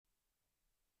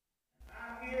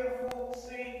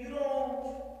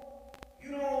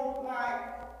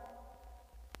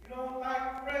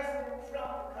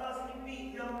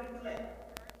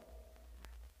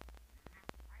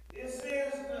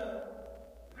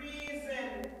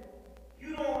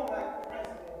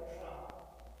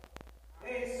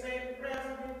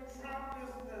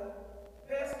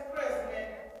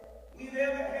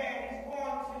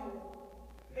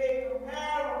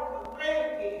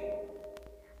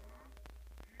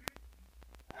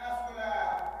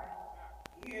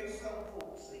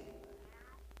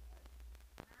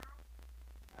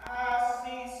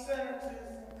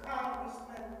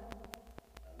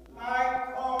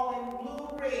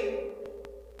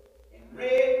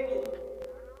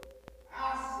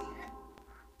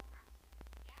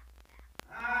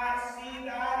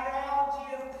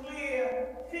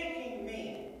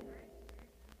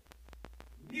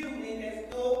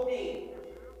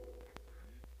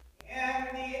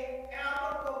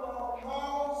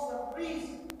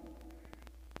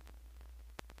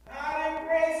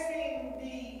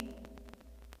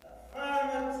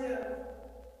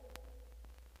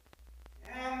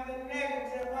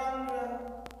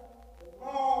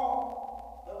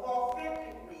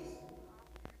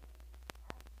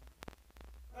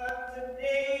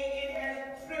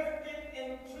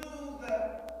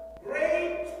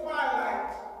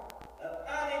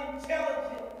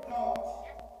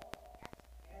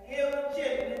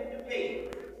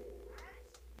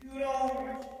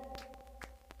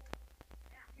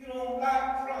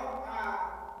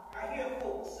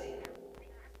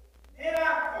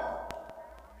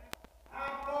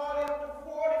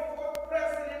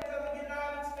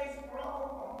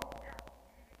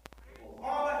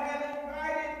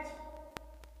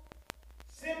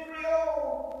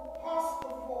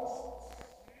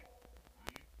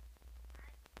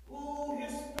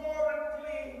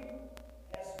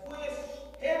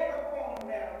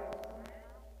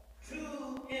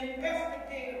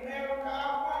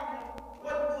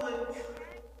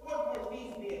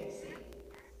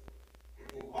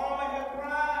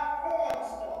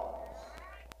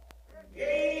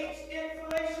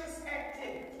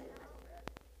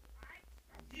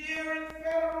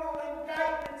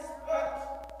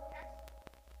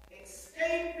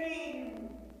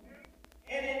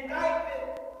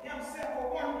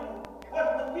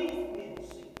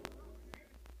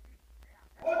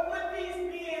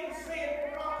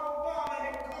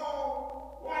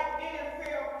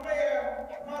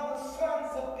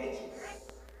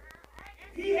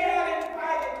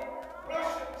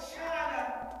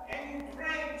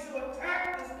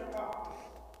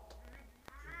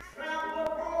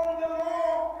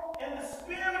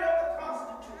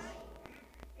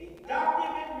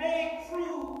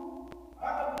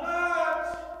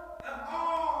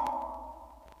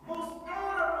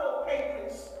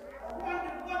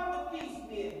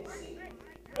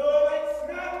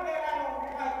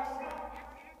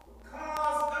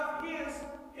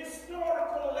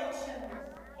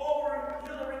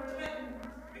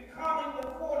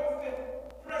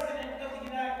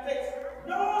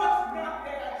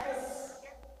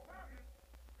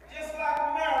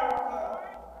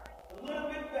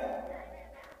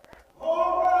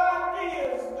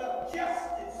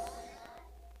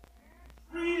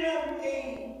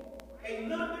him a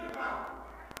little bit higher.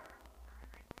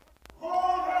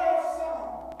 Called her a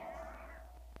song.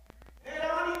 That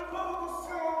unequivocal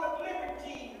song of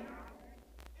liberty.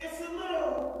 It's a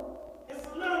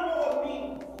little more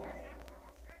meaningful.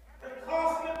 The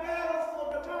costly battles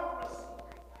for democracy.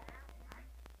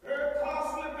 Her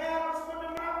costly battles for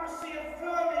democracy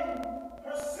affirming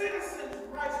her citizens'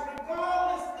 rights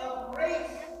regardless of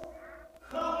race,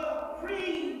 color,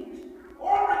 creed,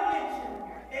 or religion.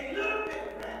 A little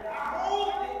bit, Brenda. I hold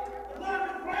it a little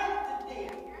bit grounded today.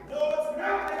 No, it's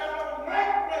not that I don't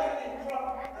like President Trump.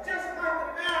 I just like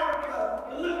America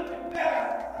a little bit better.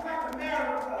 I like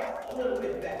America a little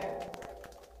bit better.